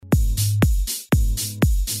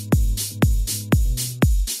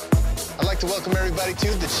to welcome everybody to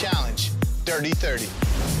The Challenge, Dirty 30.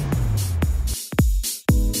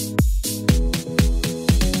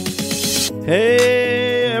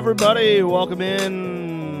 Hey, everybody. Welcome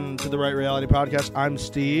in to the Right Reality Podcast. I'm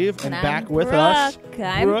Steve, and back with us,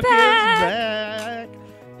 Brooke is back.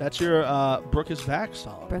 That's your Brooke is back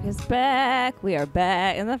song. Brooke is back. We are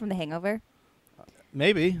back. Isn't that from The Hangover?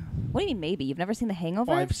 Maybe. What do you mean maybe? You've never seen The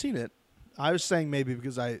Hangover? Oh, I've seen it. I was saying maybe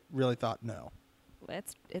because I really thought no.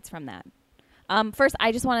 It's from that. First,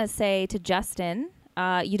 I just want to say to Justin,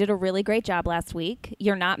 you did a really great job last week.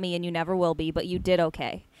 You're not me, and you never will be, but you did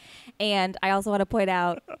okay. And I also want to point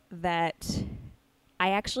out that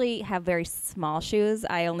I actually have very small shoes.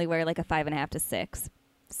 I only wear like a 5.5 to 6.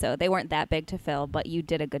 So they weren't that big to fill, but you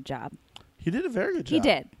did a good job. He did a very good job. He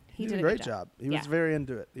did. He did a great job. He was very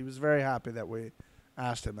into it. He was very happy that we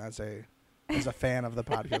asked him as a fan of the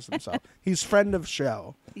podcast himself. He's friend of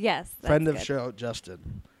show. Yes. Friend of good. show,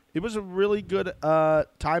 Justin. It was a really good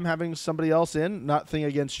time having somebody else in. Nothing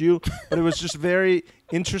against you, but it was just very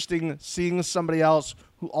interesting seeing somebody else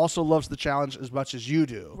who also loves the challenge as much as you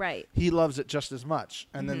do. Right. He loves it just as much.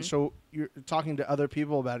 And then so you're talking to other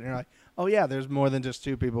people about it, and you're like, oh, yeah, there's more than just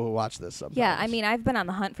two people who watch this sometimes. Yeah, I mean, I've been on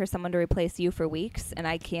the hunt for someone to replace you for weeks, and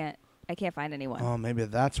I can't find anyone. Oh, maybe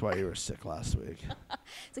that's why you were sick last week.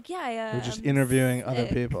 It's like, yeah, You're just I'm interviewing other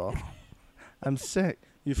sick. people. I'm sick.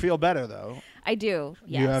 You feel better, though. I do,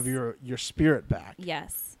 yes. You have your spirit back.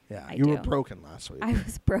 Yes. Yeah, I you were do. broken last week. I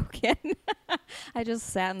was broken. I just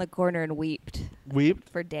sat in the corner and weeped Weeped?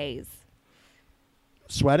 for days.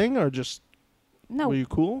 Sweating or just No. were you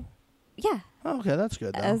cool? Yeah. Oh, okay, that's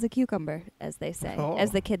good. Though. As a cucumber, as they say. Oh.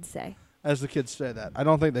 As the kids say. As the kids say that. I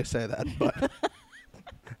don't think they say that, but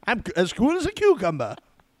I'm as cool as a cucumber,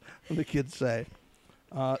 the kids say.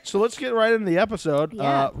 So let's get right into the episode.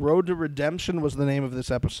 Yeah. Road to Redemption was the name of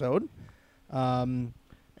this episode.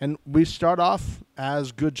 And we start off,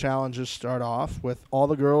 as good challenges start off, with all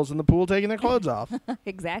the girls in the pool taking their clothes off.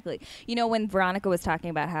 Exactly. You know, when Veronica was talking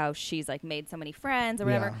about how she's like made so many friends or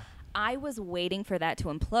whatever, Yeah. I was waiting for that to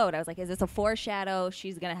implode. I was like, is this a foreshadow?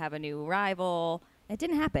 She's going to have a new rival. It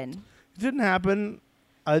didn't happen. It didn't happen.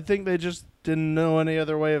 I think they just didn't know any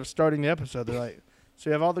other way of starting the episode. They're like, so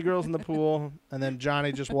you have all the girls in the pool, and then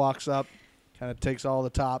Johnny just walks up, kind of takes all the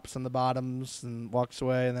tops and the bottoms and walks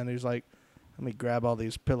away, and then he's like, let me grab all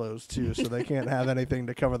these pillows, too, so they can't have anything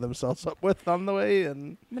to cover themselves up with on the way.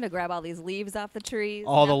 And I'm going to grab all these leaves off the trees.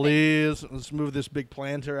 all the Nothing. leaves. Let's move this big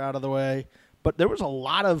planter out of the way. But there was a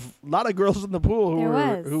lot of girls in the pool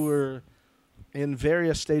who were in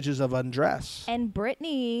various stages of undress. And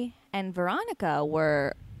Brittany and Veronica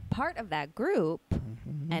were part of that group.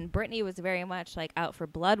 Mm-hmm. And Brittany was very much like out for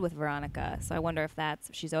blood with Veronica. So I wonder if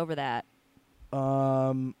she's over that.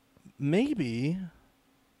 Maybe.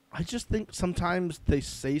 I just think sometimes they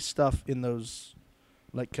say stuff in those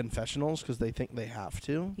like confessionals because they think they have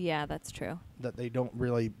to, Yeah, that's true. that they don't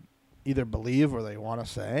really either believe or they want to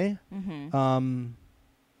say. Mm-hmm.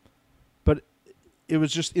 But it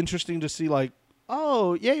was just interesting to see like,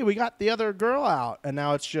 oh, yay, we got the other girl out. And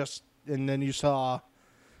now it's just, and then you saw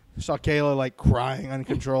Kayla like crying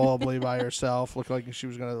uncontrollably by herself, looked like she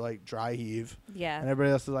was going to like dry heave. Yeah. And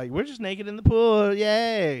everybody else is like, we're just naked in the pool.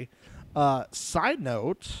 Yay. Side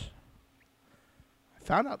note, I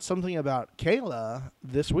found out something about Kayla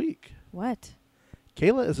this week. What?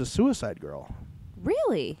 Kayla is a suicide girl.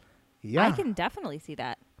 Really? Yeah. I can definitely see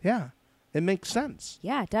that. Yeah. It makes sense.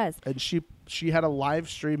 Yeah, it does. And she had a live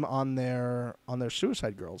stream on their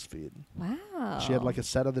Suicide Girls feed. Wow. She had like a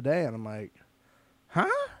set of the day, and I'm like, huh?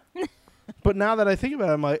 But now that I think about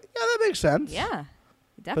it, I'm like, yeah, that makes sense. Yeah,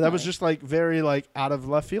 definitely. But that was just like very like out of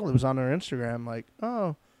left field. It was on her Instagram, like,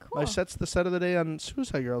 oh, cool. my set's the set of the day on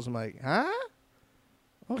Suicide Girls. I'm like, huh?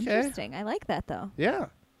 Okay. Interesting. I like that, though. Yeah.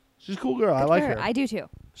 She's a cool girl. I Good like for her. I do, too.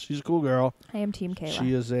 She's a cool girl. I am Team Kayla.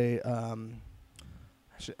 She is a,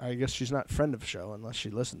 I guess she's not friend of show unless she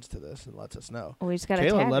listens to this and lets us know. Well, we just got to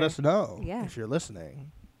Kayla, tag let her. us know Yeah. if you're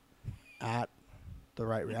listening at The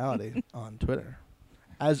Right Reality on Twitter,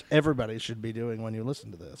 as everybody should be doing when you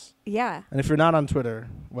listen to this. Yeah. And if you're not on Twitter,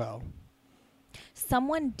 well,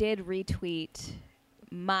 Someone did retweet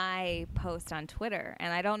my post on Twitter,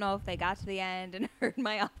 and I don't know if they got to the end and heard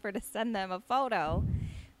my offer to send them a photo.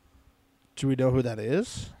 do we know who that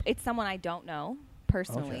is? It's someone I don't know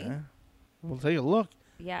personally. Okay. We'll take a look.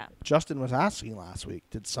 Yeah. Justin was asking last week,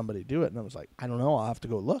 did somebody do it? And I was like, I don't know. I'll have to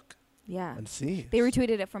go look Yeah. and see. They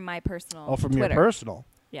retweeted it from my personal Oh, from Twitter. your personal.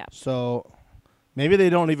 Yeah. So maybe they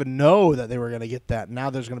don't even know that they were going to get that. Now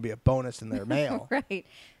there's going to be a bonus in their mail. Right.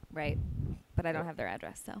 Right. But I don't have their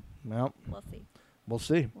address, so Well, we'll see. we'll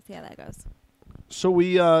see. We'll see how that goes. So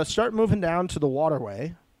we start moving down to the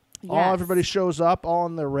waterway. Yes. Everybody shows up, all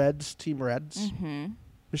in their reds, team reds. Mm-hmm.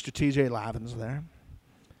 Mr. TJ Lavin's there.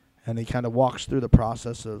 And he kind of walks through the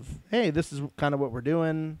process of, hey, this is kind of what we're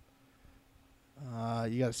doing.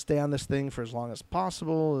 You got to stay on this thing for as long as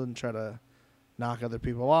possible and try to knock other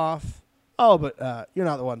people off. Oh, but you're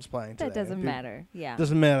not the ones playing today. That doesn't matter. Yeah.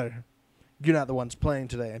 Doesn't matter. You're not the ones playing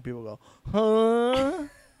today. And people go, huh?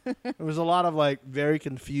 There was a lot of, like, very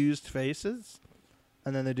confused faces.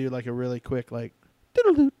 And then they do, like, a really quick, like,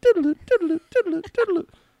 diddle-doo, diddle-doo, diddle-doo, diddle-doo, diddle-doo,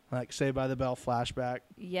 like, Saved by the Bell flashback.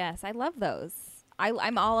 Yes, I love those.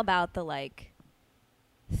 I'm all about the, like,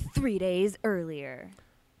 3 days earlier.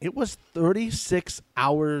 It was 36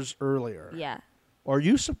 hours earlier. Yeah. Are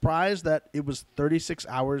you surprised that it was 36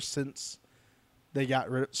 hours since they got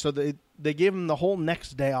rid of... So they gave him the whole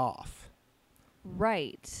next day off.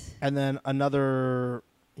 Right. And then another...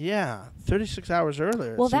 Yeah, 36 hours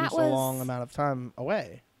earlier. Well, It that seems a was... long amount of time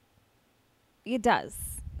away. It does.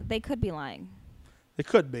 They could be lying It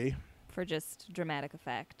could be. for just dramatic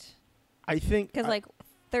effect. I think... Because, like,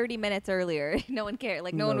 30 minutes earlier, no one cared.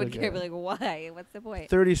 Like, no one would care. Be like, why? What's the point?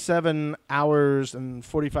 37 hours and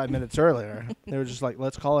 45 minutes earlier. They were just like,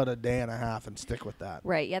 let's call it a day and a half and stick with that.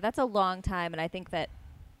 Right. Yeah, that's a long time. And I think that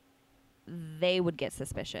they would get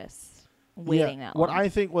suspicious waiting that long. What I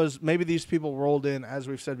think was maybe these people rolled in, as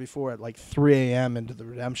we've said before, at like 3 a.m. into the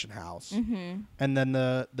Redemption House. Mm-hmm. And then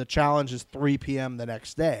the challenge is 3 p.m. the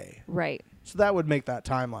next day. Right. So that would make that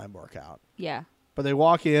timeline work out. Yeah. But they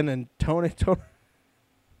walk in and Tony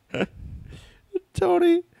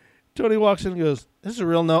walks in and goes, this is a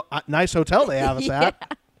real nice hotel they have us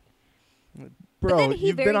at. Bro,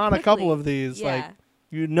 you've been on a couple of these. Yeah. Like,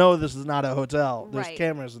 you know this is not a hotel. There's Right.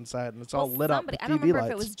 cameras inside and it's all lit up with TV I don't remember lights.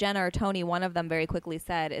 if it was Jenna or Tony. One of them very quickly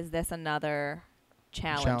said, is this another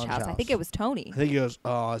challenge Challenge house? I house. think it was Tony. I think he goes,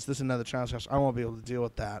 oh, is this another challenge house? I won't be able to deal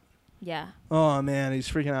with that. Yeah. Oh, man. He's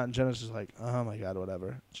freaking out. And Jenna's just like, oh, my God,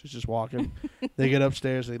 whatever. She's just walking. They get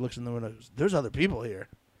upstairs. He looks in the window. Goes, there's other people here.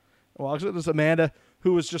 Walks in. There's Amanda,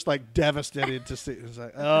 who was just, like, devastated to see. It's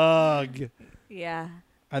like, ugh. Yeah.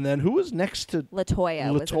 And then who was next to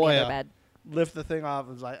Latoya was in the other bed. lift the thing off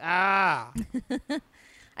and was like, ah.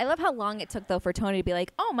 I love how long it took, though, for Tony to be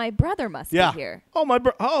like, oh, my brother must Yeah. be here.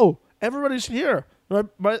 Oh, everybody's here.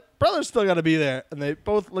 My brother's still got to be there. And they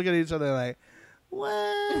both look at each other like,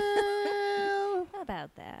 well. How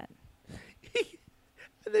about that?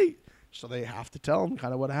 So they have to tell him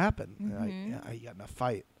kind of what happened. They're like, Mm-hmm. yeah, he got in a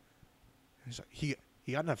fight. He's like, he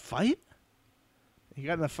got in a fight? He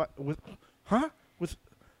got in a fight with, huh? With,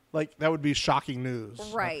 like, that would be shocking news.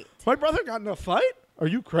 Right. Like, my brother got in a fight? Are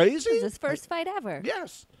you crazy? This is his first fight ever.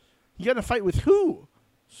 Yes. He got in a fight with who?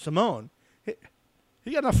 Simone.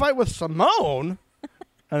 He got in a fight with Simone?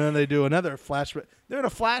 And then they do another flashback. They're in a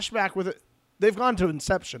flashback with it. They've gone to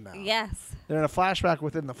Inception now. Yes. They're in a flashback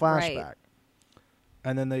within the flashback. Right.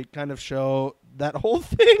 And then they kind of show that whole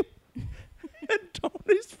thing. And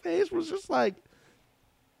Tony's face was just like,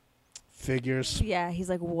 figures. Yeah, he's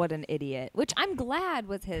like, what an idiot. Which I'm glad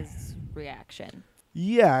was his reaction.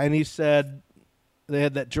 Yeah, and he said, they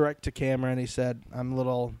had that direct to camera, and he said, I'm a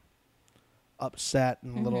little upset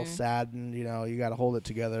and a little sad, and, you know, you got to hold it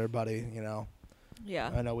together, buddy, you know.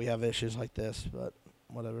 Yeah. I know we have issues like this, but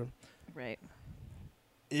whatever. Right.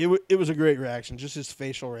 It was a great reaction, just his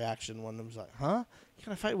facial reaction when he was like, huh? You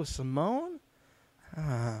got to fight with Simone?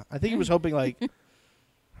 I think he was hoping, like,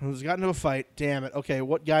 he's got into a fight. Damn it. Okay,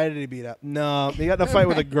 what guy did he beat up? No, he got in a fight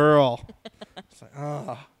with a girl. It's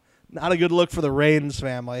like, not a good look for the Raines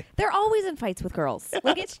family. They're always in fights with girls. Yes.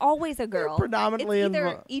 Like, it's always a girl. predominantly it's either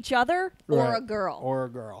in each other or Right. a girl. Or a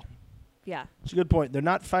girl. Yeah. It's a good point. They're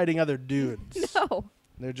not fighting other dudes. No.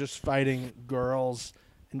 They're just fighting girls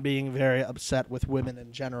and being very upset with women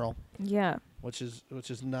in general. Yeah. Which is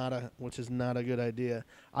not a good idea.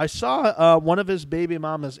 I saw one of his baby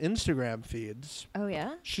mama's Instagram feeds. Oh,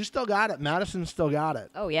 yeah? She still got it. Madison still got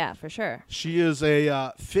it. Oh, yeah, for sure. She is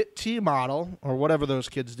a fit tea model, or whatever those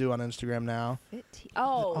kids do on Instagram now. Fit tea.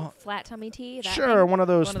 Oh, flat tummy tea? That Sure, thing? one of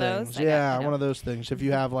those One of things. those? I Yeah, know. one of those things. If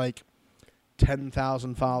you have like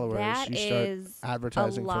 10,000 followers, That you start is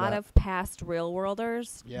advertising a for lot that. of past real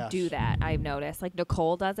worlders Yes. do that, I've noticed. Like,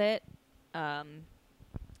 Nicole does it.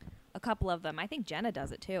 A couple of them. I think Jenna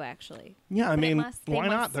does it, too, actually. Yeah, I But mean, they why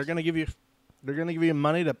not? must- They're gonna give you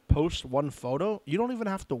money to post one photo. You don't even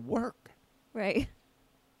have to work. Right.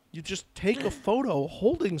 You just take a photo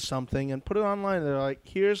holding something and put it online. They're like,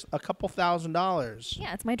 here's a couple $1,000s.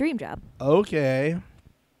 Yeah, it's my dream job. Okay.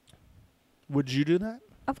 Would you do that?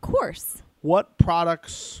 Of course. What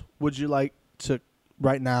products would you like to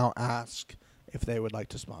right now ask if they would like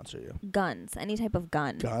to sponsor you? Guns. Any type of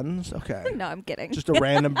gun. Guns? Okay. No, I'm kidding. Just a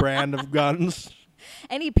random brand of guns.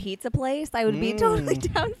 Any pizza place, I would be totally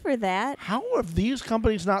down for that. How have these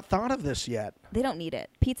companies not thought of this yet? They don't need it.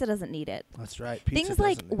 Pizza doesn't need it. That's right. Pizza Things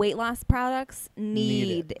like doesn't need weight loss products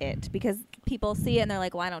need it because people see it and they're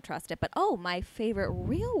like, well, I don't trust it. But, oh, my favorite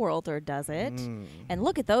real worlder does it. And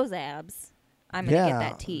look at those abs. I'm going to get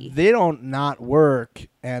that tea. They don't not work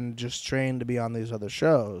and just train to be on these other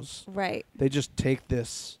shows. Right. They just take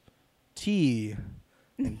this tea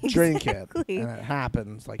and drink it. Exactly. And it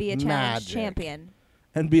happens like Be a magic. challenge champion.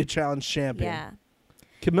 And be a challenge champion. Yeah.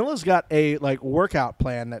 Camilla's got a workout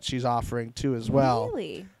plan that she's offering too as well.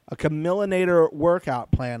 Really? A Camillinator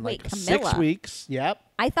workout plan, Wait, like Camilla? 6 weeks. Yep.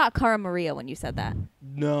 I thought Cara Maria when you said that.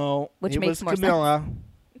 No, Which it makes was more Camilla.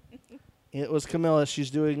 It was Camilla. She's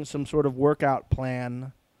doing some sort of workout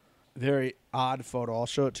plan. Very odd photo. I'll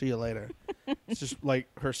show it to you later. It's just like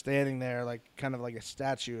her standing there, like kind of like a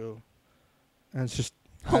statue, and it's just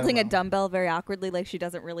Holding a dumbbell very awkwardly, like she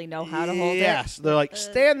doesn't really know how to hold it. Yes, they're like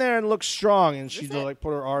stand there and look strong, and she like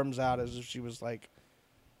put her arms out as if she was like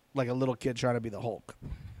a little kid trying to be the Hulk.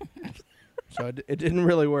 So it didn't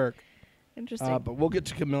really work. Interesting. But we'll get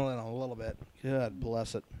to Camilla in a little bit. God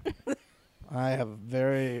bless it. I have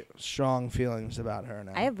very strong feelings about her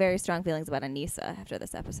now. I have very strong feelings about Anissa after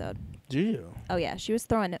this episode. Do you? Oh, yeah. She was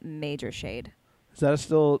throwing major shade. Is that a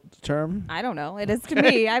still term? I don't know. It is to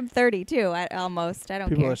me. I'm 32 almost. I don't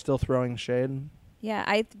People care. are still throwing shade? Yeah,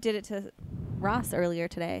 I did it to Ross earlier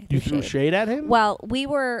today. You threw shade at him? Well, we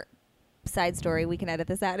were, side story, we can edit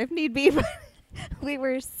this out if need be, but we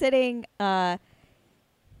were sitting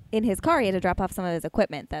in his car. He had to drop off some of his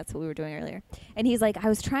equipment. That's what we were doing earlier. And he's like, I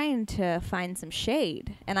was trying to find some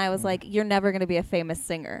shade. And I was like, you're never going to be a famous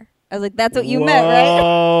singer. I was like, that's what you meant, right?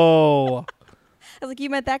 Whoa. I was like, you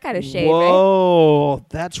meant that kind of shade, right? Whoa.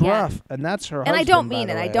 That's Yeah. rough. And that's her And husband, I don't by mean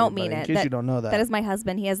the it. way, I don't everybody, mean it. In case you don't know that. That is my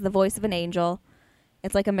husband. He has the voice of an angel.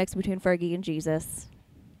 It's like a mix between Fergie and Jesus.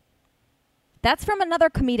 That's from another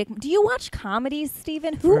comedic. Do you watch comedies,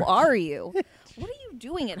 Steven? Who are you? What are you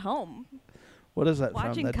doing at home? What is that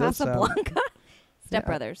Watching from? That does sound- Casablanca? Step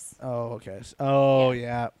Brothers. Oh, okay. Oh,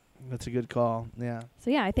 yeah. That's a good call. Yeah. So,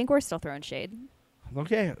 yeah, I think we're still throwing shade.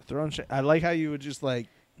 Okay. Throwing shade. I like how you would just like,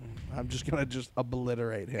 I'm just going to just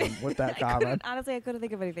obliterate him with that comment. Honestly, I couldn't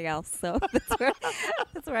think of anything else. So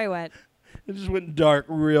that's where I went. It just went dark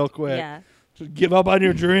real quick. Yeah. Just give up on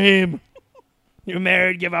your dream. You're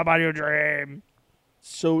married, give up on your dream.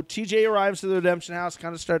 So TJ arrives to the Redemption House,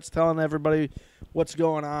 kind of starts telling everybody what's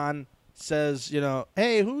going on. Says,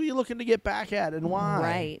 hey, who are you looking to get back at and why?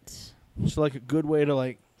 Right. It's like a good way to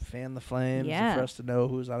like fan the flames Yeah. and for us to know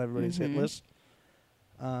who's on everybody's hit list.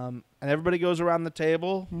 And everybody goes around the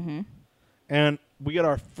table. Mm-hmm. And we get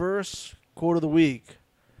our first quote of the week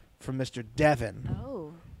from Mr. Devin.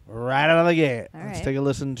 Oh. Right out of the gate. All Let's right. take a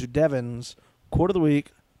listen to Devin's quote of the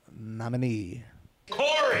week nominee.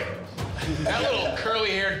 Corey, that little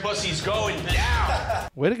curly-haired pussy's going down.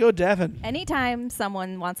 Way to go, Devin. Anytime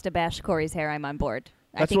someone wants to bash Corey's hair, I'm on board.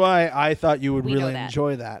 That's why I thought you would we know really that.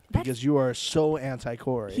 enjoy that, That's- because you are so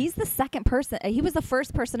anti-Corey. He's the second person. He was the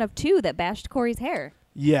first person of two that bashed Corey's hair.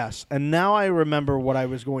 Yes, and now I remember what I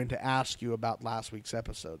was going to ask you about last week's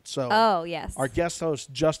episode. So Oh, yes. our guest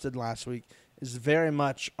host, Justin, last week is very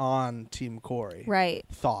much on Team Corey. Right.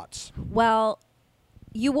 Thoughts? Well,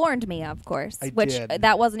 you warned me, of course, I which did.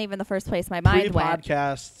 That wasn't even the first place my mind went.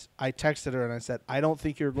 Pre-podcast, I texted her and I said, I don't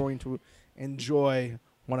think you're going to enjoy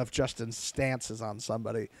one of Justin's stances on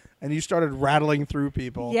somebody. And you started rattling through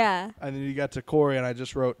people. Yeah. And then you got to Corey and I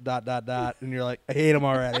just wrote ... and you're like, I hate him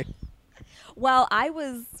already. Well, I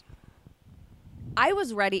was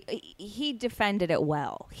ready. He defended it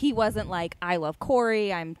well. He wasn't like, I love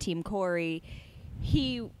Corey, I'm Team Corey.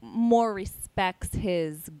 He more respects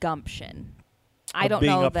his gumption. I don't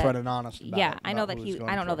being know upfront that. and honest about Yeah, it, I know about that who he. he's going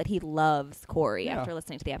I don't know for. that he loves Corey Yeah. after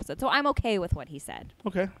listening to the episode. So I'm okay with what he said.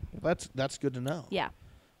 Okay, that's good to know. Yeah.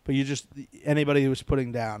 But you just anybody who was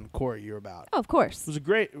putting down Corey, you're about. Oh, of course. It was a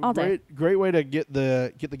great All day. great way to get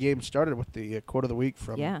the game started with the quote of the week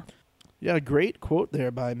from. Yeah. Yeah, a great quote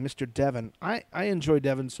there by Mr. Devin. I enjoy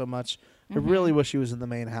Devin so much. I really wish he was in the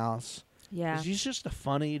main house. Yeah. 'Cause he's just a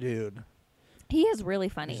funny dude. He is really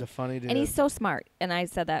funny. He's a funny dude. And he's so smart. And I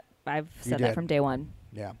said that. I've said that did. from day one.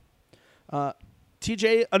 Yeah.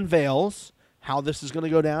 TJ unveils how this is going to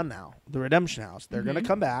go down now. The Redemption House. They're going to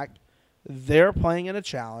come back. They're playing in a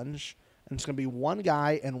challenge. And it's going to be one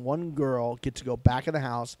guy and one girl get to go back in the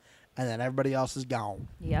house. And then everybody else is gone.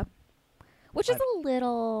 Yep. Which is a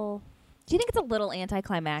little. Do you think it's a little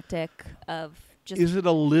anticlimactic of just. Is it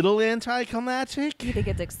a little anticlimactic? You think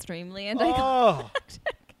it's extremely anticlimactic?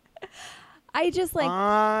 Oh, I just like.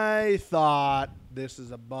 I thought this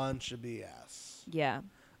is a bunch of BS. Yeah.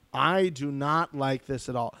 I do not like this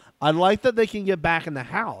at all. I like that they can get back in the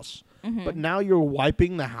house, but now you're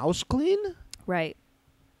wiping the house clean? Right.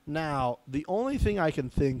 Now, the only thing I can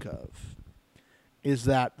think of is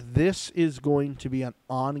that this is going to be an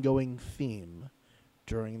ongoing theme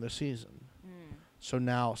during the season. So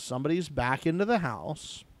now somebody's back into the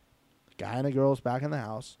house, a guy and a girl's back in the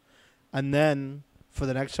house, and then for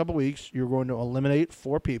the next couple weeks, you're going to eliminate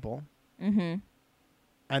 4 people, and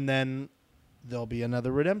then there'll be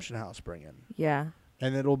another redemption house bring in. Yeah.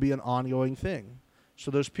 And it'll be an ongoing thing. So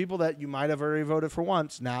there's people that you might have already voted for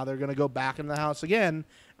once. Now they're going to go back in the house again,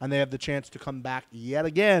 and they have the chance to come back yet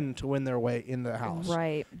again to win their way in the house.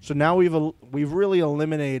 Right. So now we've really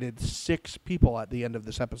eliminated 6 people at the end of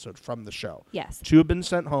this episode from the show. Yes. 2 have been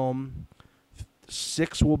sent home.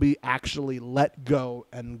 6 will be actually let go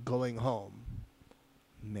and going home.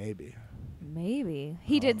 Maybe.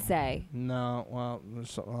 He did say. No, well,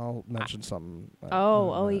 I'll mention something.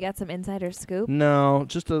 You got some insider scoop? No,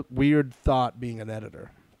 just a weird thought being an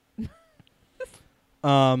editor.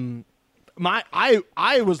 I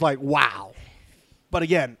was like, wow. But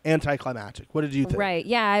again, anticlimactic. What did you think? Right.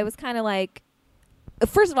 Yeah, I was kind of like,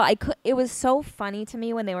 first of all, it was so funny to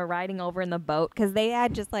me when they were riding over in the boat because they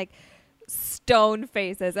had just like stone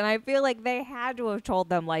faces, and I feel like they had to have told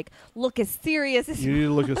them like, look as serious as you need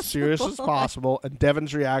to look as serious as possible. And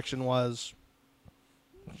Devin's reaction was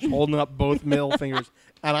holding up both middle fingers,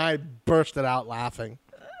 and I bursted out laughing.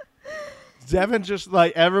 Devin just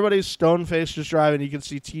like everybody's stone faced just driving. You can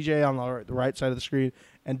see TJ on the right side of the screen,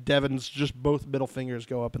 and Devin's just both middle fingers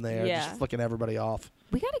go up in the air, just flicking everybody off.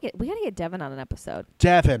 We gotta get Devin on an episode.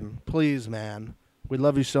 Devin, please, man, we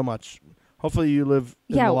love you so much. Hopefully you live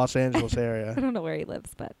in the Los Angeles area. I don't know where he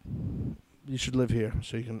lives, but you should live here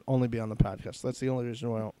so you can only be on the podcast. That's the only reason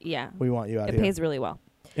why we want you out here. It pays really well.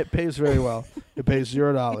 It pays very well. It pays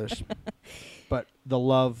 $0. But the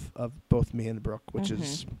love of both me and Brooke, which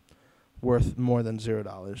is worth more than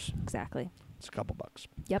 $0. Exactly. It's a couple bucks.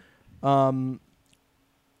 Yep.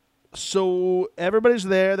 So everybody's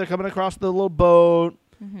there. They're coming across the little boat,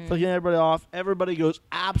 flicking everybody off. Everybody goes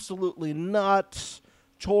absolutely nuts.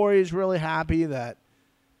 Tori's really happy that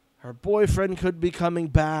her boyfriend could be coming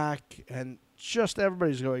back, and just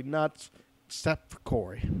everybody's going nuts, except for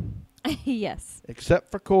Corey. Yes.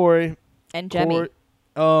 Except for Corey. And Jemmy.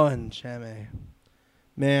 And Jemmy.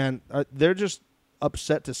 Man, they're just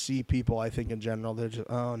upset to see people, I think, in general. They're just,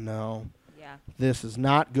 oh, no. Yeah. This is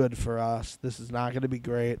not good for us. This is not going to be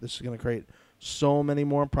great. This is going to create so many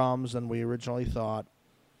more problems than we originally thought.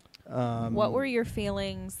 What were your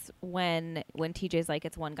feelings when TJ's like,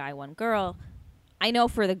 it's one guy, one girl? I know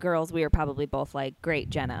for the girls, we were probably both like, great,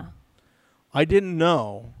 Jenna. I didn't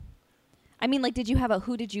know. I mean, like, did you have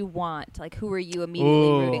who did you want? Like, who were you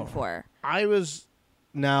immediately rooting for? I was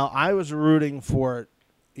rooting for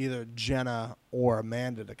either Jenna or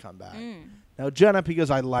Amanda to come back. Now, Jenna, because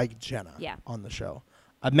I like Jenna on the show.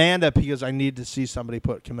 Amanda, because I need to see somebody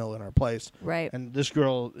put Camille in her place. Right. And this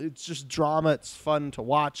girl, it's just drama. It's fun to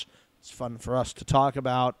watch. It's fun for us to talk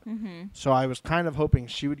about. So I was kind of hoping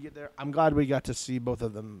she would get there. I'm glad we got to see both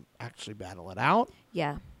of them actually battle it out.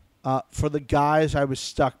 Yeah. For the guys, I was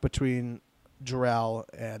stuck between Jarrell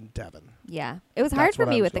and Devin. Yeah. It was hard for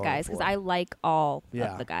me with the guys because I like all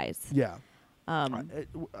of the guys. Yeah.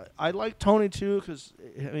 I like Tony, too, because,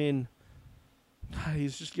 I mean,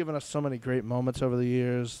 he's just given us so many great moments over the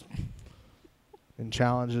years and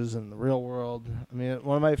challenges in the real world. I mean,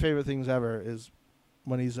 one of my favorite things ever is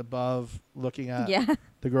when he's above looking at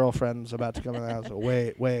the girlfriend's about to come in the house.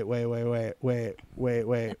 Wait.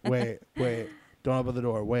 Don't open the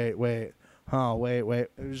door. Wait. Oh, wait.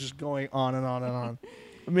 It was just going on and on and on.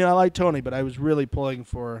 I mean, I like Tony, but I was really pulling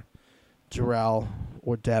for Jarrell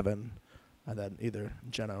or Devin, and then either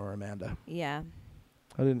Jenna or Amanda. Yeah.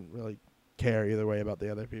 I didn't really care either way about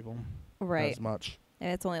the other people as much.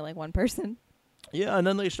 And it's only like one person. Yeah, and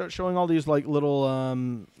then they start showing all these like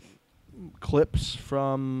little clips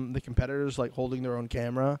from the competitors like holding their own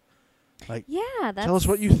camera. Like, tell us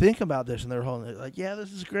what you think about this. And they're holding it like, yeah,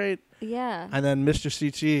 this is great. Yeah. And then Mr.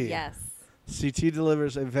 CT. Yes. CT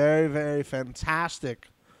delivers a very, very fantastic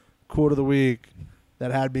quote of the week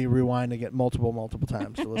that had me rewinding it multiple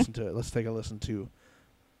times to listen to it. Let's take a listen to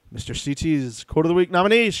Mr. CT's quote of the week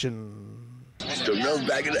nomination. Mr. Mill's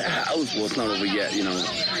back in the house. Well, it's not over yet, you know.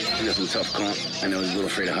 We got some tough comp. I know he's a little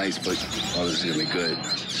afraid of heights, but all this is going to be good.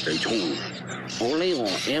 Stay tuned. Only on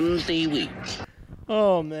MTV.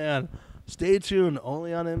 Oh, man. Stay tuned.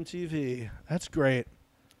 Only on MTV. That's great.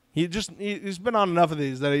 He's been on enough of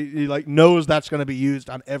these that he like knows that's going to be used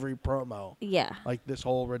on every promo. Yeah. Like this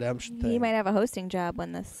whole redemption thing. He might have a hosting job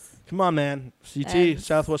when this. Come on, man. CT,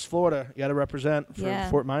 Southwest Florida. You got to represent for the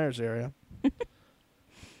Fort Myers area.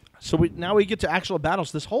 So now we get to actual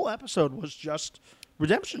battles. This whole episode was just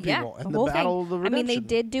redemption people and the battle of the redemption. I mean, they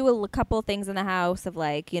did do a couple of things in the house of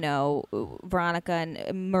like, Veronica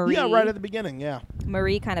and Marie. Yeah, right at the beginning, yeah.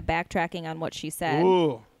 Marie kind of backtracking on what she said.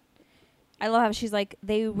 Ooh. I love how she's like,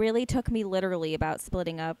 they really took me literally about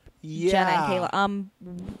splitting up Yeah. Jenna and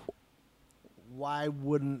Kayla. Why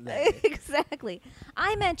wouldn't they? Exactly.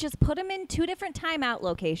 I meant just put them in 2 different timeout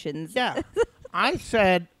locations. Yeah. I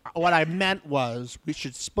said what I meant was we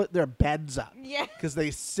should split their beds up. Yeah. Because they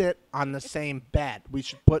sit on the same bed. We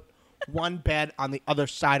should put one bed on the other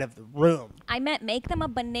side of the room. I meant make them a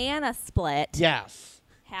banana split. Yes.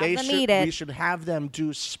 Have them eat it. We should have them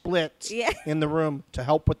do splits Yeah. in the room to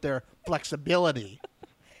help with their flexibility.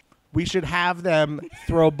 We should have them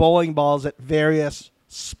throw bowling balls at various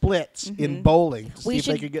splits in bowling to see We if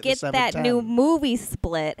they should could get get the that 7-10. new movie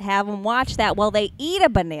Split, have them watch that while they eat a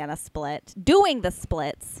banana split, doing the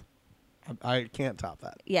splits. I can't top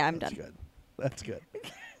that. Yeah, I'm That's done. good. That's good.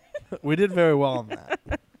 We did very well on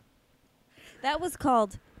that. That was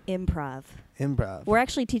called improv. Improv. We're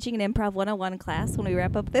actually teaching an improv 101 class when we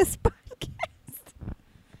wrap up this podcast.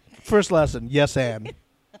 First lesson, yes and.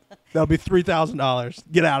 That'll be $3,000.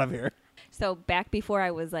 Get out of here. So back before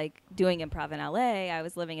I was like doing improv in LA, I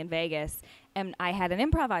was living in Vegas, and I had an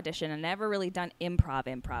improv audition and never really done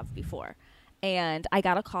improv before. And I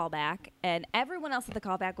got a call back, and everyone else at the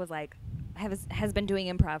callback was like, has been doing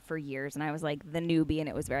improv for years, and I was like the newbie, and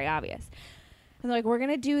it was very obvious. And they're like, we're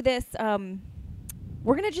gonna do this.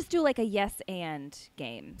 We're gonna just do like a yes and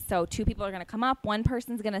game. So 2 people are gonna come up. One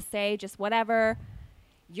person's gonna say just whatever.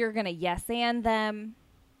 You're gonna yes and them,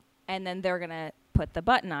 and then they're gonna put the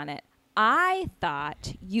button on it. I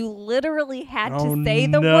thought you literally had to say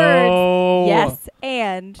the words yes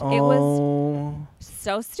and. It was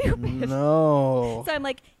so stupid. No. So I'm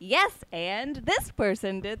like, yes, and this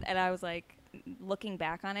person did. And I was like, looking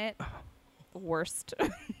back on it, worst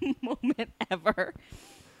moment ever.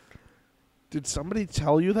 Did somebody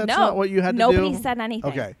tell you that's No, not what you had to do? nobody said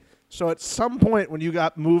anything. Okay. So at some point when you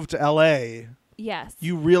got moved to L.A., Yes.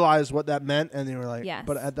 you realized what that meant, and you were like, Yes.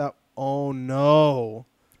 but at that, oh, no.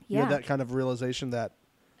 You Yeah. had that kind of realization that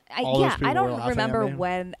all those people I were don't laughing remember at me?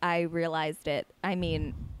 when I realized it. I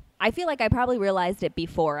mean, I feel like I probably realized it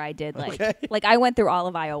before I did Okay. like I went through all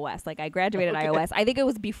of iOS. Like I graduated iOS. I think it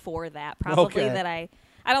was before that probably that I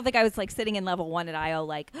don't think I was like sitting in level 1 at IO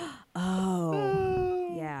like,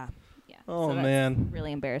 oh, yeah. Oh, So that's man. a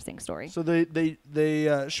really embarrassing story. So they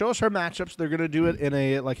show us her matchups. They're going to do it in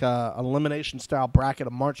a elimination style bracket,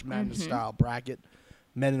 a March Madness style bracket,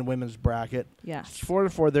 men and women's bracket. Yes. It's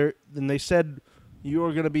 4-4 there. Then they said you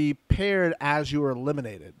are going to be paired as you are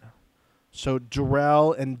eliminated. So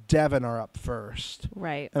Jarrell and Devin are up first.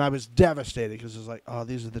 Right. And I was devastated because it was like, oh,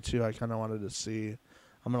 these are the 2 I kind of wanted to see.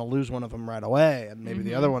 I'm going to lose one of them right away, and maybe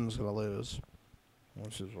the other one's going to lose,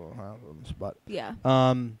 which is what happens. But Yeah.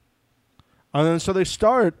 and then so they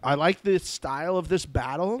start. I like the style of this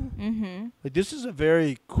battle. Mm-hmm. Like this is a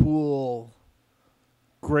very cool,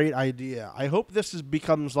 great idea. I hope this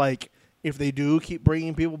becomes like if they do keep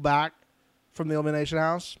bringing people back from the Elimination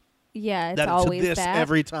House. Yeah, it's that always to this that.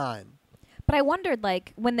 every time. But I wondered,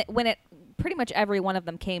 like, when it pretty much every one of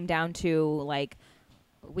them came down to, like,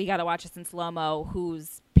 we got to watch this in slow-mo,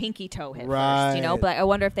 whose pinky toe hit first, you know? Right. But I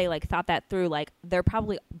wonder if they, like, thought that through. Like, they're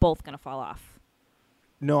probably both going to fall off.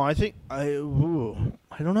 No, I think I don't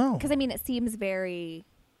know. Because, I mean, it seems very...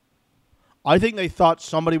 I think they thought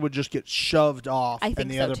somebody would just get shoved off I think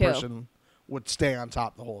and the so, other too. person would stay on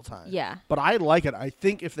top the whole time. Yeah. But I like it. I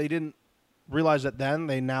think if they didn't realize it then,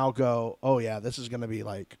 they now go, oh, yeah, this is going to be,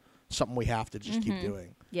 like, something we have to just keep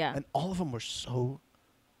doing. Yeah. And all of them were so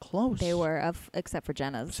close. They were, except for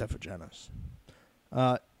Jenna's. Except for Jenna's.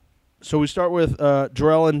 So we start with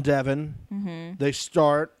Jarrell and Devin. Mm-hmm. They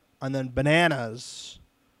start, and then Bananas,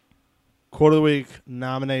 Quote of the Week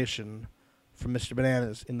nomination from Mr.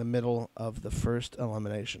 Bananas in the middle of the first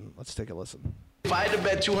elimination. Let's take a listen. If I had to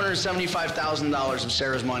bet $275,000 of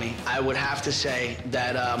Sarah's money, I would have to say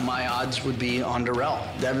that my odds would be on Darrell.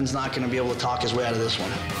 Devin's not going to be able to talk his way out of this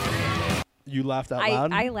one. You laughed out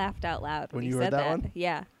loud? I laughed out loud when you said heard that one?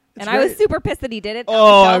 Yeah. It's And I was great. super pissed that he did it on Oh,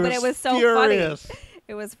 the show, I but was it was so furious. funny.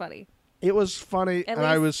 It was funny. It was funny, At and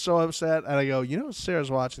I least- was so upset. And I go, you know,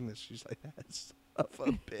 Sarah's watching this. She's like, that's son of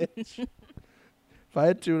a bitch. If I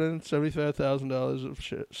had $275,000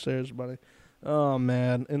 of Sarah's money, oh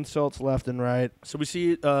man, insults left and right. So we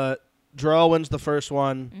see Jarrell wins the first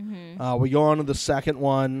one. We go on to the second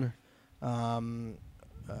one.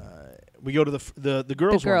 We go to the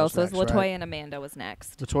girls. The girls. So next, Latoya right? and Amanda was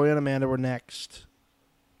next. Latoya and Amanda were next.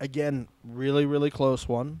 Again, really, really close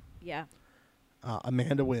one. Yeah.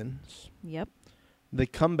 Amanda wins. Yep. They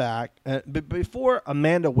come back. But before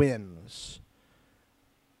Amanda wins,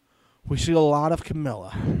 we see a lot of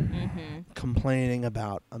Camilla complaining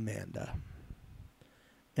about Amanda.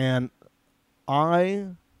 And I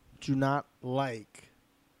do not like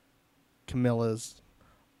Camilla's,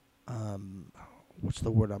 what's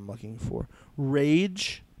the word I'm looking for?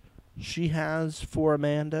 Rage she has for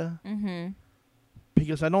Amanda.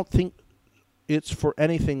 Because I don't think it's for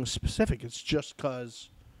anything specific. It's just because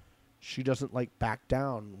she doesn't like back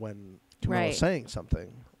down when Camilla's saying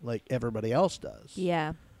something like everybody else does.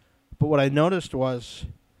 Yeah. But what I noticed was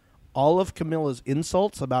all of Camilla's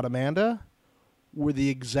insults about Amanda were the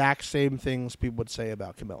exact same things people would say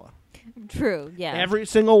about Camilla. True, yeah. Every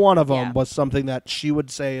single one of them Yeah. was something that she would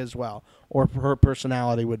say as well, or her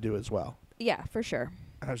personality would do as well. Yeah, for sure.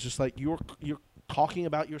 I was just like, you're talking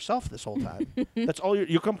about yourself this whole time. That's all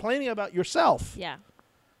you're complaining about yourself. Yeah.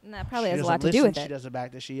 And that probably She has a doesn't lot to do listen, with She it. does it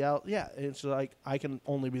back to she yells. Yeah, it's like I can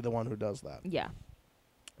only be the one who does that. Yeah.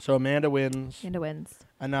 So Amanda wins. Amanda wins.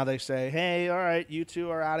 And now they say, hey, all right, you two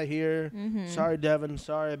are out of here. Sorry, Devin.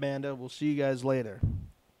 Sorry, Amanda. We'll see you guys later.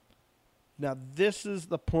 Now, this is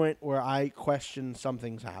the point where I question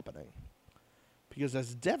something's happening. Because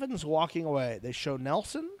as Devin's walking away, they show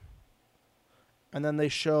Nelson, and then they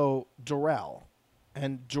show Darrell.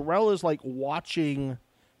 And Darrell is, like, watching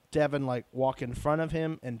Devin, like, walk in front of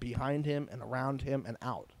him and behind him and around him and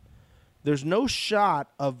out. There's no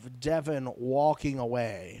shot of Devin walking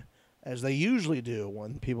away, as they usually do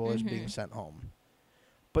when people is being sent home.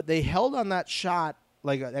 But they held on that shot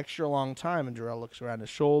like an extra long time, and Darrell looks around his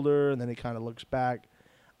shoulder, and then he kind of looks back,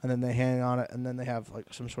 and then they hang on it, and then they have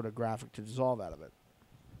like some sort of graphic to dissolve out of it.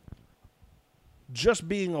 Just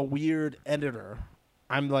being a weird editor,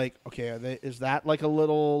 I'm like, okay, is that like a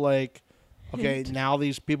little like, okay, now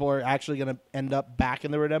these people are actually going to end up back in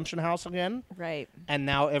the Redemption House again? Right. And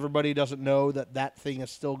now everybody doesn't know that that thing is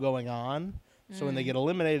still going on. So when they get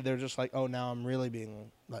eliminated, they're just like, oh, now I'm really being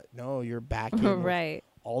like, no, you're back in with Right.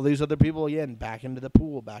 all these other people again, back into the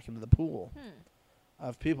pool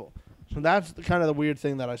of people. So that's kind of the weird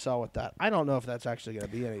thing that I saw with that. I don't know if that's actually going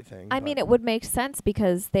to be anything. I mean, it would make sense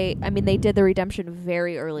because they did the redemption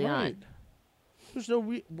very early on. There's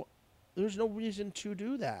no reason to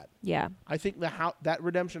do that. Yeah. I think that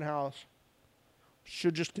Redemption House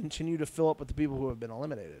should just continue to fill up with the people who have been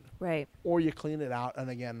eliminated. Right. Or you clean it out, and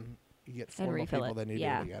again, you get 4 more refill people it. than you do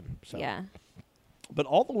it again. So. Yeah. But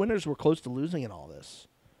all the winners were close to losing in all this.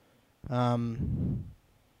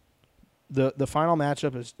 The final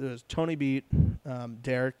matchup is Tony beat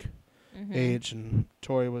Derek H, and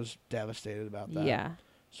Tori was devastated about that. Yeah.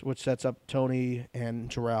 So, which sets up Tony and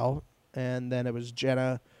Jarrell. And then it was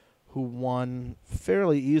Jenna who won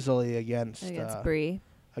fairly easily against Bree.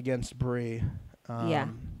 Against Bree. Yeah.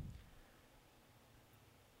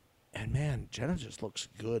 And man, Jenna just looks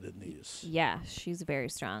good in these. Yeah, she's very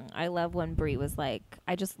strong. I love when Bree was like,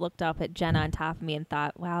 I just looked up at Jenna on top of me and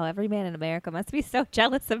thought, wow, every man in America must be so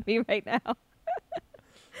jealous of me right now.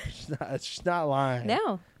 She's not lying.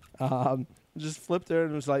 No. Just flipped her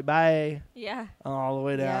and was like, bye. Yeah. All the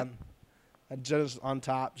way down. Yep. And Jenna's on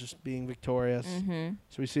top, just being victorious.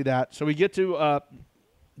 So we see that. So we get to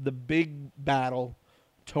the big battle,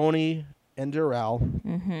 Tony and Darrell.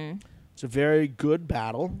 It's a very good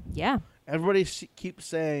battle. Yeah. Everybody keeps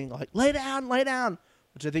saying, like, lay down,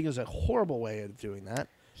 which I think is a horrible way of doing that.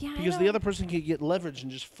 Yeah. Because the other person can get leverage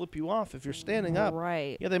and just flip you off if you're standing up.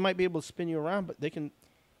 Right. Yeah, they might be able to spin you around, but they can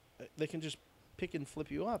just pick and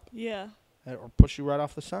flip you up. Yeah. Or push you right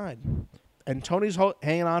off the side. And Tony's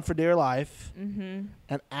hanging on for dear life.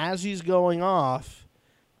 And as he's going off,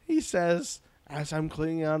 he says, as I'm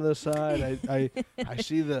clinging onto the side, I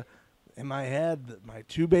see in my head my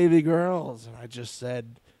 2 baby girls. And I just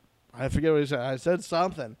said, I forget what he said. I said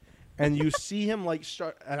something. And you see him like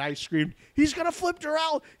start, and I screamed, he's going to flip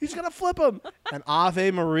Darrell. He's going to flip him. And Ave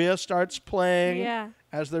Maria starts playing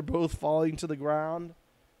as they're both falling to the ground.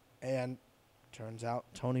 And turns out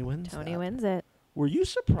Tony wins. Tony wins it. Were you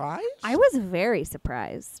surprised? I was very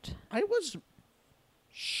surprised. I was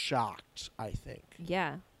shocked, I think.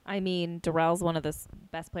 Yeah. I mean, Darrell's one of the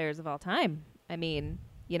best players of all time. I mean,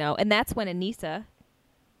 you know, and that's when Anissa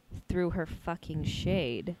threw her fucking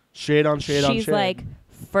shade. Shade on shade on shade. She's like,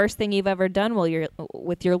 first thing you've ever done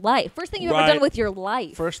with your life. First thing you've ever done with your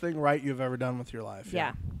life. First thing right you've ever done with your life.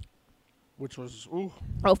 Yeah. Which was, ooh.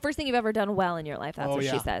 Oh, first thing you've ever done well in your life. That's what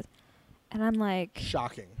she says. And I'm like.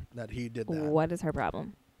 Shocking. that he did that. What is her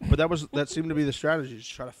problem? But that seemed to be the strategy,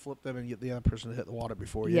 just try to flip them and get the other person to hit the water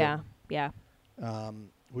before you. Yeah.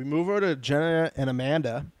 We move over to Jenna and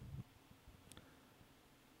Amanda.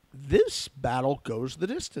 This battle goes the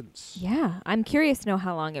distance. Yeah. I'm curious to know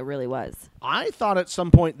how long it really was. I thought at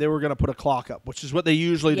some point they were going to put a clock up, which is what they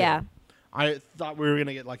usually Yeah. do. I thought we were going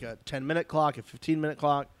to get like a 10-minute clock, a 15-minute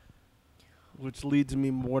clock, which leads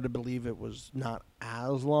me more to believe it was not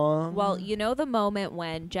as long. Well, you know the moment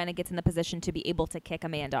when Jenna gets in the position to be able to kick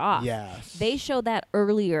Amanda off. Yes. They showed that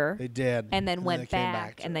earlier. They did. And then went they came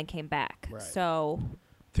back to and it. then came back. Right. So I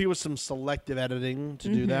think it was some selective editing to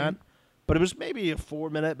do that. But it was maybe a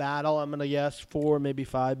 4-minute battle, I'm going to guess. 4, maybe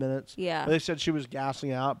 5 minutes. Yeah. They said she was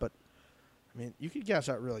gassing out, but, I mean, you could gas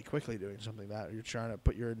out really quickly doing something like that. You're trying to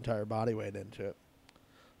put your entire body weight into it.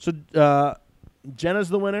 So, Jenna's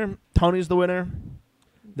the winner. Tony's the winner.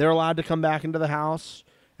 They're allowed to come back into the house.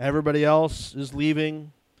 Everybody else is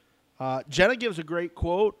leaving. Jenna gives a great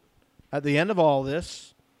quote at the end of all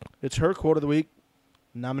this. It's her quote of the week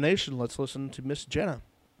nomination. Let's listen to Miss Jenna.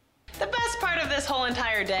 The best part of this whole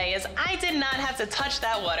entire day is I did not have to touch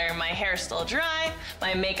that water. My hair's still dry,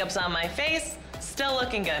 my makeup's on my face, still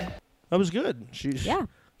looking good. That was good. Yeah.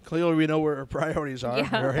 Clearly, we know where her priorities are. Yeah,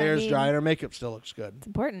 Her hair's dry and her makeup still looks good. it's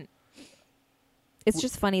important. It's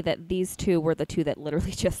just funny that these two were the two that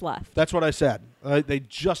literally just left. That's what I said. They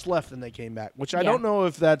just left and they came back, which I Yeah. don't know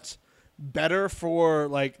if that's better for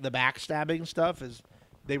like the backstabbing stuff. Is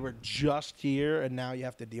they were just here and now you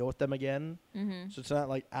have to deal with them again. So it's not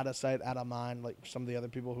like out of sight, out of mind, like some of the other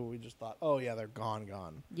people who we just thought, oh yeah, they're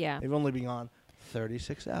gone. Yeah. They've only been gone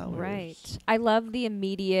 36 hours. Right. I love the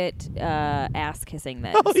immediate ass kissing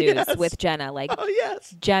that Oh, ensues yes. with Jenna. Like, Oh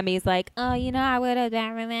yes. Jemmy's like, oh, you know, I would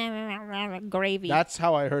have gravy. That's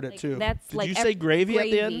how I heard it too. That's Did like you say gravy at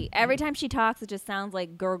the end? Every time she talks, it just sounds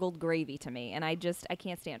like gurgled gravy to me, and I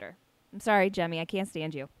can't stand her. I'm sorry, Jemmy, I can't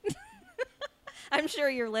stand you. I'm sure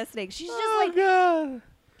you're listening. She's just Oh god.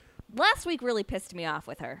 last week really pissed me off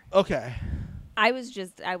with her. Okay. I was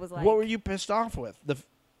like, What were you pissed off with?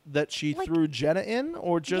 That she Like- threw Jenna in,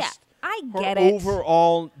 or just I her get it.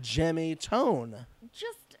 overall Jemmy tone?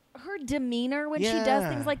 Just her demeanor when she does Yeah,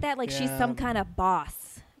 things like that, like she's yeah. some kind of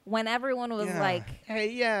boss. When everyone was like, "Hey,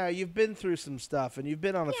 yeah, you've been through some stuff, and you've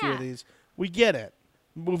been on a few Yeah. of these. We get it.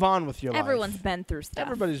 Move on with your everyone's life. been through stuff.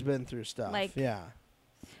 Everybody's been through stuff. Like- yeah.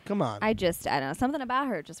 Come on. I don't know. Something about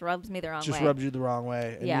her just rubs me the wrong just way. rubbed you the wrong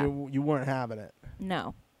way, and Yeah. you weren't having it.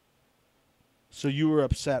 No. So you were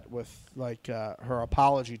upset with like her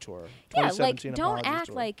apology tour. Yeah, like 2017 don't apology act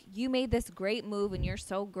tour. like you made this great move and you're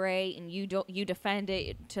so great and you defend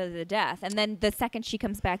it to the death. And then the second she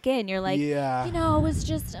comes back in, you're like, yeah. you know, it was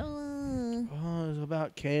just Oh, it was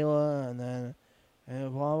about Kayla, and then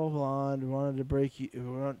blah blah blah. And we wanted to break you. We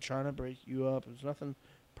weren't trying to break you up. It was nothing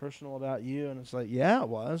personal about you. And it's like, yeah, it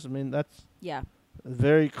was. I mean, that's yeah.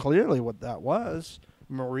 very clearly what that was.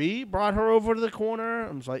 Marie brought her over to the corner.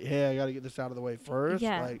 I was like, hey, I got to get this out of the way first.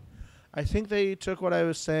 Yeah. Like, I think they took what I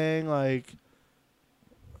was saying, like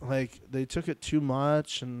they took it too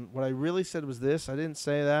much. And what I really said was this. I didn't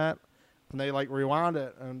say that. And they like rewound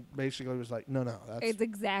it and basically was like, no, that's It's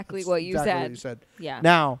exactly that's what you exactly said. What you said. Yeah.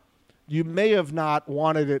 Now, you may have not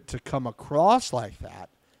wanted it to come across like that,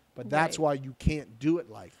 but that's Right. why you can't do it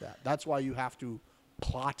like that. That's why you have to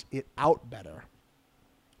plot it out better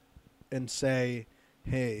and say,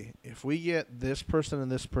 hey, if we get this person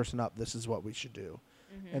and this person up, this is what we should do.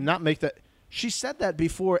 And not make that. She said that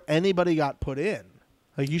before anybody got put in.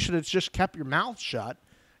 Like, you should have just kept your mouth shut.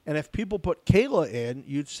 And if people put Kayla in,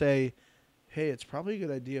 you'd say, hey, it's probably a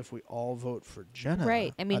good idea if we all vote for Jenna.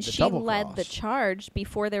 Right. I mean, at the she double led the cross charge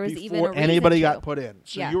before there was even a before reason anybody to. got put in.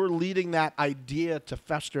 So Yeah. you're leading that idea to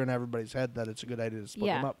fester in everybody's head that it's a good idea to split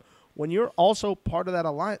Yeah. them up. When you're also part of that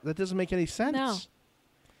alliance, that doesn't make any sense. No.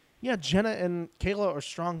 Yeah, Jenna and Kayla are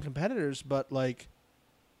strong competitors, but like,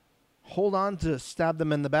 hold on to stab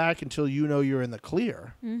them in the back until you know you're in the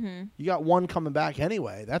clear. Mm-hmm. You got one coming back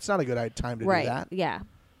anyway. That's not a good time to Right. do that. Yeah.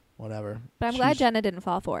 Whatever. But I'm glad She's- Jenna didn't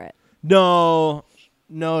fall for it. No,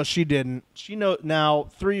 she didn't. She know now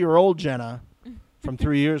 3-year-old Jenna from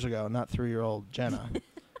 3 years ago, not 3-year-old Jenna.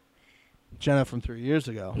 Jenna from 3 years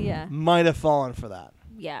ago. Yeah. Might have fallen for that.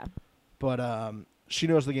 Yeah. But she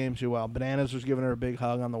knows the game too well. Bananas was giving her a big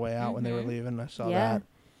hug on the way out when they were leaving. I saw Yeah.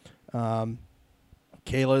 that.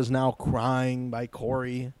 Kayla is now crying by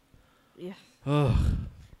Corey. Yeah. Ugh.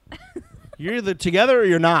 You're either together or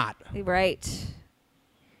you're not. Right.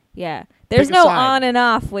 Yeah. There's Pick a no side. on and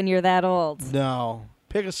off when you're that old. No.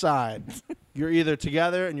 Pick a side. You're either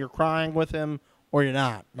together and you're crying with him or you're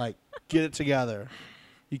not. Like, get it together.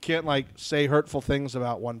 You can't like say hurtful things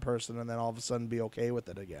about one person and then all of a sudden be okay with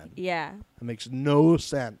it again. Yeah. It makes no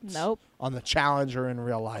sense. Nope. On the challenge or in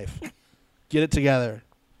real life. Get it together.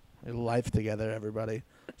 Get life together, everybody.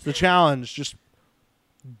 It's the challenge. Just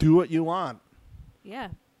do what you want. Yeah.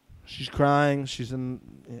 She's crying. She's in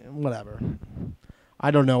whatever.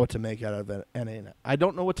 I don't know what to make out of it. I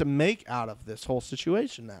don't know what to make out of this whole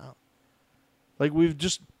situation now. Like we've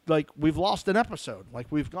lost an episode. Like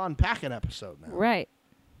we've gone back an episode now. Right.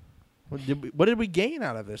 What did we gain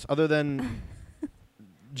out of this other than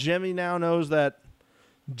Jimmy now knows that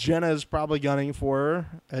Jenna is probably gunning for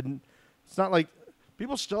her, and it's not like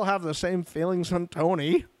people still have the same feelings on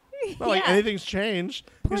Tony. It's not like anything's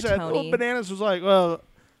changed. Poor He said, Tony. "Well, Bananas was like, well,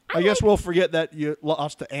 I guess we'll forget that you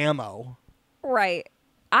lost to ammo." Right.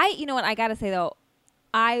 You know what, I gotta say though,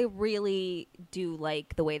 I really do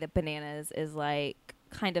like the way that Bananas is like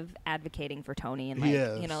kind of advocating for Tony, and like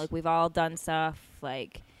you know, like we've all done stuff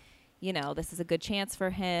like, you know, this is a good chance for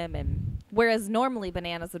him, and whereas normally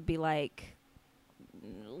Bananas would be like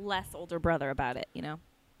less older brother about it, you know.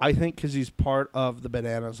 I think because he's part of the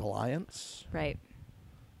Bananas Alliance. Right.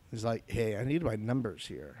 He's like, hey, I need my numbers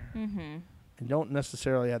here. Mm-hmm. I don't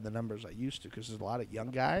necessarily have the numbers I used to because there's a lot of young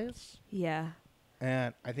guys. Yeah.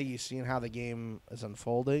 And I think he's seen how the game is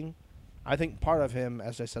unfolding. I think part of him,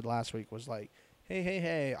 as I said last week, was like,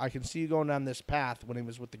 hey, I can see you going down this path when he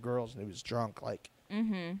was with the girls and he was drunk. Like,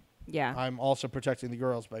 yeah. I'm also protecting the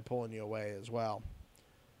girls by pulling you away as well.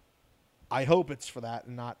 I hope it's for that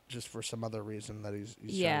and not just for some other reason that he's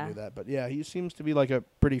trying to do that. But, yeah, he seems to be like a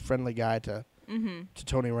pretty friendly guy to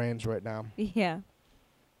Tony Raines right now. Yeah.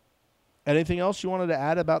 Anything else you wanted to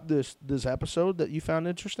add about this episode that you found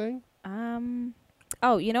interesting?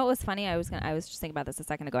 Oh, you know what was funny? I was just thinking about this a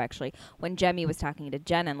second ago, actually. When Jemmy was talking to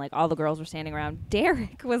Jen and like all the girls were standing around,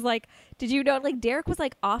 Derek was like, "Did you know?" Like Derek was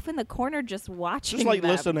like off in the corner just watching, just like them.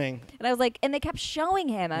 listening. And I was like, and they kept showing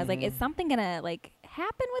him. I was like, "Is something gonna like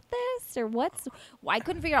happen with this, or what's?" I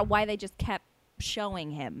couldn't figure out why they just kept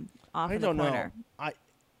showing him off in the corner. Know.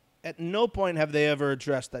 At no point have they ever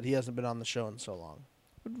addressed that he hasn't been on the show in so long.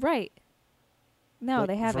 Right. No, like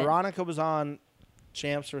they haven't. Veronica was on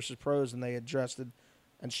Champs versus Pros, and they addressed it.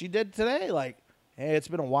 And she did today, like, hey, it's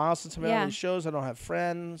been a while since I've been on these shows. I don't have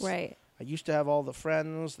friends. Right. I used to have all the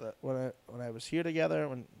friends that when I was here together.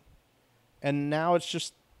 And now it's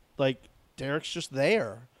just, like, Derek's just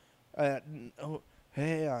there.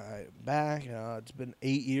 Hey, I'm back. It's been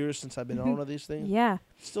 8 years since I've been on one of these things. Yeah.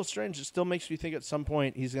 It's still strange. It still makes me think at some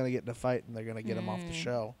point he's going to get in a fight and they're going to get him off the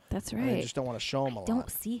show. That's right. And they just don't want to show him a lot. I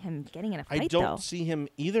don't see him getting in a fight, I don't see him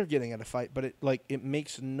either getting in a fight, but it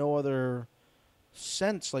makes no other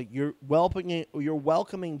sense. Like you're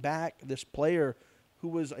welcoming back this player who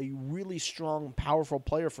was a really strong, powerful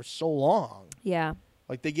player for so long. Yeah.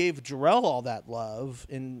 Like they gave Jarrell all that love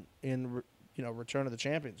in Return of the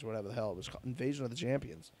Champions, or whatever the hell it was called, Invasion of the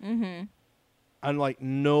Champions. Mm-hmm. And like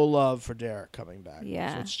no love for Derek coming back.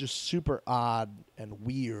 Yeah. So it's just super odd and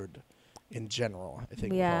weird in general, I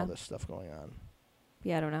think, with all this stuff going on.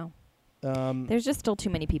 Yeah, I don't know. There's just still too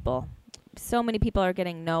many people. So many people are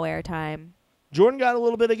getting no airtime. Jordan got a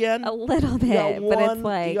little bit again. A little bit, but it's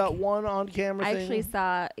like he got one on camera. I actually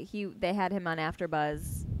saw they had him on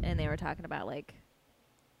AfterBuzz, and they were talking about like,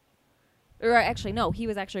 or actually no, he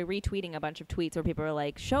was actually retweeting a bunch of tweets where people were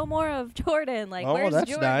like, "Show more of Jordan." Like, where's that's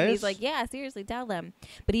Jordan? nice. He's like, "Yeah, seriously, tell them."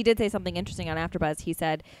 But he did say something interesting on AfterBuzz. He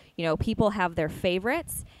said, people have their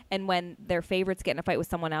favorites, and when their favorites get in a fight with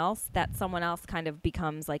someone else, that someone else kind of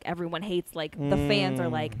becomes like everyone hates. Like the fans are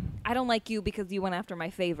like, "I don't like you because you went after my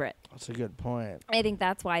favorite." That's a good point. I think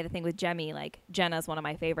that's why the thing with Jemmy, like Jenna's one of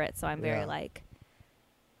my favorites, so I'm very like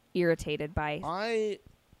irritated by.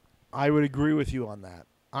 I would agree with you on that.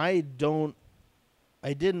 I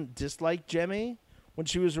didn't dislike Jemmy when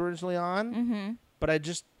she was originally on, but I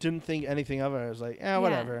just didn't think anything of her. I was like,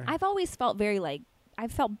 whatever. I've always felt very like I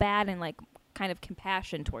felt bad and like kind of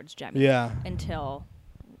compassion towards Jemmy. Yeah. Until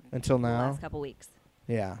now. The last couple weeks.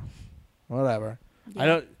 Yeah. Whatever.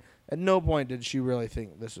 Yeah. At no point did she really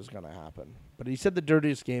think this was going to happen. But he said the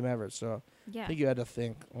dirtiest game ever, so I think you had to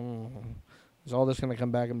think, is all this going to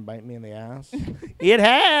come back and bite me in the ass? It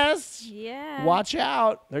has. Yeah. Watch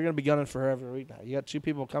out. They're going to be gunning for her every week now. You got 2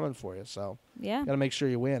 people coming for you, so got to make sure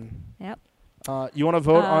you win. Yep. You want to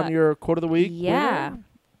vote on your quote of the week? Yeah. Winner?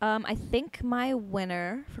 I think my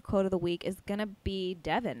winner for quote of the week is going to be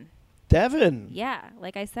Devin. Devin. Yeah.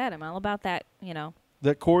 Like I said, I'm all about that,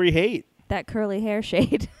 That Corey hate. that curly hair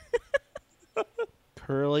shade.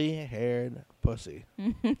 Curly-haired pussy.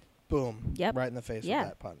 Boom. Yep. Right in the face with Yeah.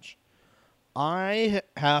 that punch. I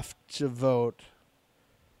have to vote.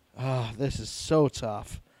 This is so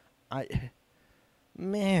tough.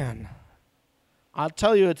 Man, I'll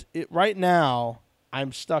tell you, right now,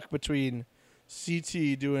 I'm stuck between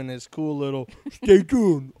CT doing his cool little, stay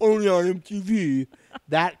tuned, only on MTV,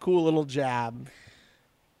 that cool little jab.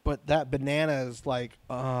 But that banana is like, if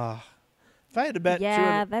I had to bet,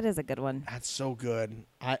 Yeah, that is a good one. that's so good.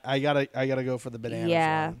 I gotta go for the banana.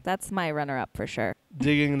 Yeah, that's my runner-up for sure.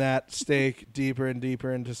 Digging that steak deeper and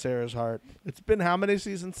deeper into Sarah's heart. It's been how many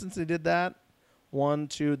seasons since he did that? 1,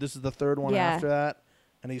 2. This is the third one after that,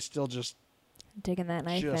 and he's still just digging that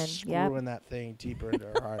knife in. just screwing that thing deeper into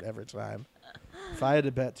her heart every time. If I had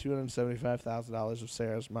to bet $275,000 of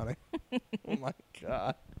Sarah's money, oh my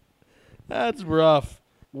god, that's rough.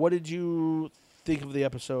 What did you think of the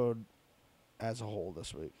episode as a whole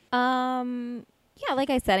this week? Yeah, like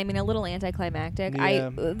I said, I mean, a little anticlimactic. Yeah.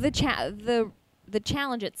 The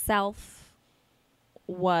challenge itself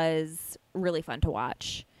was really fun to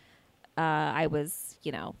watch. I was,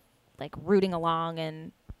 like rooting along,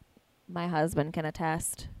 and my husband can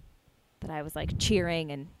attest that I was like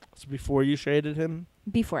cheering. And So before you shaded him?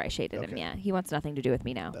 before I shaded him, Okay. yeah, he wants nothing to do with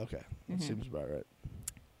me now. Okay, that seems about right.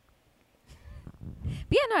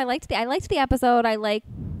 But yeah, no, I liked the episode. I like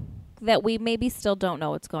that we maybe still don't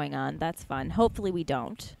know what's going on. That's fun. Hopefully we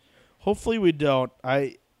don't. Hopefully we don't.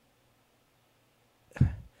 I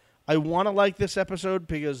want to like this episode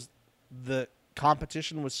because the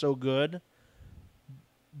competition was so good,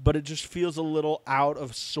 but it just feels a little out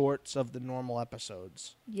of sorts of the normal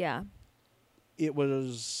episodes. Yeah. It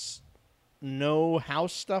was no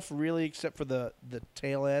house stuff really, except for the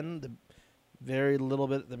tail end, the very little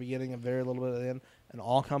bit at the beginning and very little bit at the end, and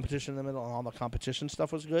all competition in the middle, and all the competition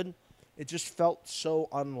stuff was good. It just felt so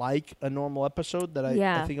unlike a normal episode that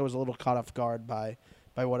I think I was a little caught off guard by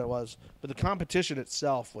what it was. But the competition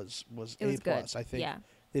itself was A+. Good. I think Yeah.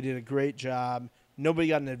 they did a great job. Nobody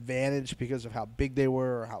got an advantage because of how big they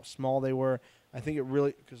were or how small they were. I think it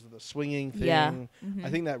really, because of the swinging thing, Yeah. Mm-hmm. I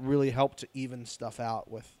think that really helped to even stuff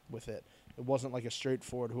out with it. It wasn't like a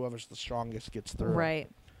straightforward whoever's the strongest gets through. Right.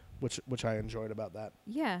 Which I enjoyed about that.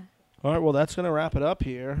 Yeah. All right, well, that's going to wrap it up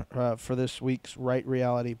here for this week's Right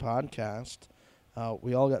Reality podcast.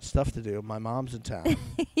 We all got stuff to do. My mom's in town.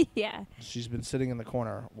 Yeah. She's been sitting in the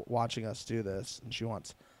corner watching us do this, and she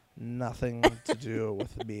wants nothing to do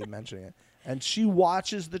with me mentioning it. And she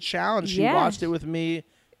watches the challenge. She watched it with me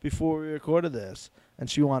before we recorded this, and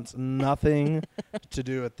she wants nothing to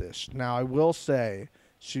do with this. Now, I will say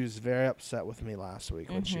she was very upset with me last week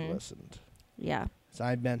when she listened. Yeah. As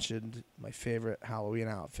I mentioned, my favorite Halloween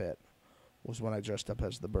outfit was when I dressed up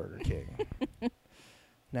as the Burger King.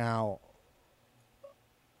 Now,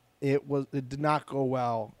 it did not go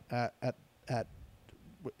well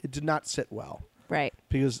it did not sit well. Right.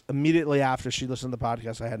 Because immediately after she listened to the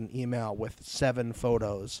podcast, I had an email with 7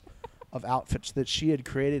 photos of outfits that she had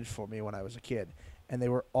created for me when I was a kid. And they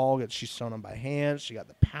were all good. She sewn them by hand. She got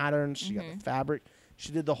the patterns. She got the fabric.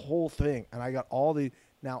 She did the whole thing. And I got all the...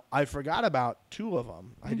 Now, I forgot about 2 of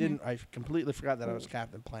them. I completely forgot that I was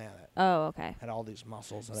Captain Planet. Oh, okay. Had all these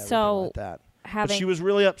muscles and everything So, like that. But she was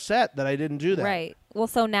really upset that I didn't do that. Right. Well,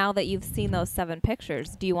 so now that you've seen those 7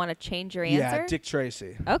 pictures, do you want to change your answer? Yeah, Dick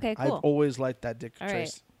Tracy. Okay, cool. I've always liked that Dick All Tracy.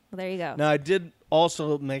 right. Well, there you go. Now, I did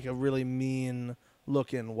also make a really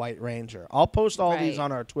mean-looking White Ranger. I'll post all these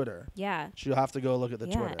on our Twitter. Yeah. You'll have to go look at the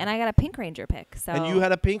Twitter. And I got a Pink Ranger pick. So. And you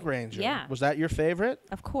had a Pink Ranger. Yeah. Was that your favorite?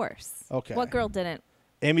 Of course. Okay. What girl didn't?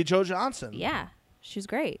 Amy Jo Johnson. Yeah. She's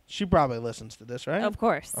great. She probably listens to this, right? Of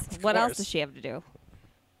course. What else course. does she have to do?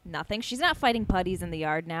 Nothing. She's not fighting putties in the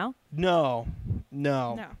yard now. No.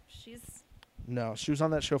 She was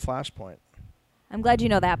on that show Flashpoint. I'm glad you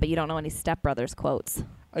know that, but you don't know any Step Brothers quotes.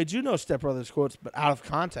 I do know Step Brothers quotes, but out of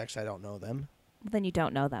context, I don't know them. Well, then you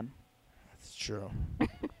don't know them. That's true.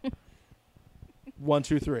 1,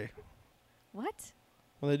 2, 3. What?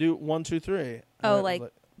 When they do 1, 2, 3. Oh, like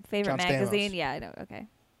favorite John magazine? Stamos. Yeah, I know. Okay.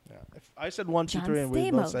 Yeah. If I said 1, 2, John 3, and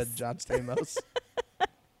we both Stamos. said John Stamos,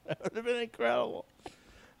 that would have been incredible.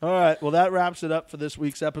 All right. Well, that wraps it up for this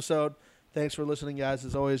week's episode. Thanks for listening, guys.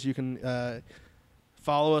 As always, you can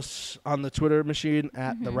follow us on the Twitter machine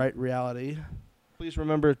at The Right Reality. Please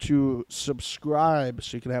remember to subscribe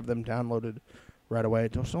so you can have them downloaded right away.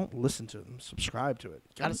 Don't listen to them. Subscribe to it.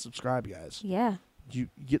 You got to subscribe, guys. Yeah. You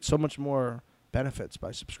get so much more benefits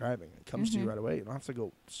by subscribing. It comes to you right away. You don't have to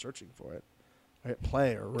go searching for it. Hit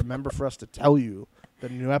play or remember for us to tell you that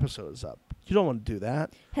a new episode is up. You don't want to do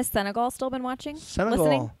that. Has Senegal still been watching? Senegal.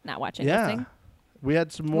 Listening? Not watching. Yeah. Listening. We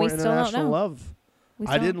had some more We still don't international know. love. We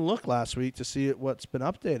I still- didn't look last week to see what's been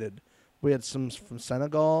updated. We had some from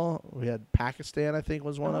Senegal. We had Pakistan, I think,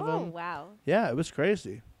 was one of Oh, them. wow. Yeah, it was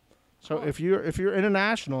crazy. So Cool. if you're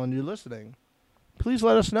international and you're listening, please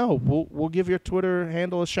let us know. We'll give your Twitter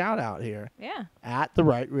handle a shout out here. Yeah. At The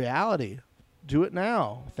Right Reality. Do it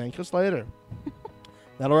now. Thank us later.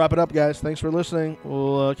 That'll wrap it up, guys. Thanks for listening.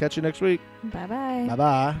 We'll catch you next week. Bye-bye.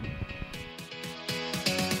 Bye-bye.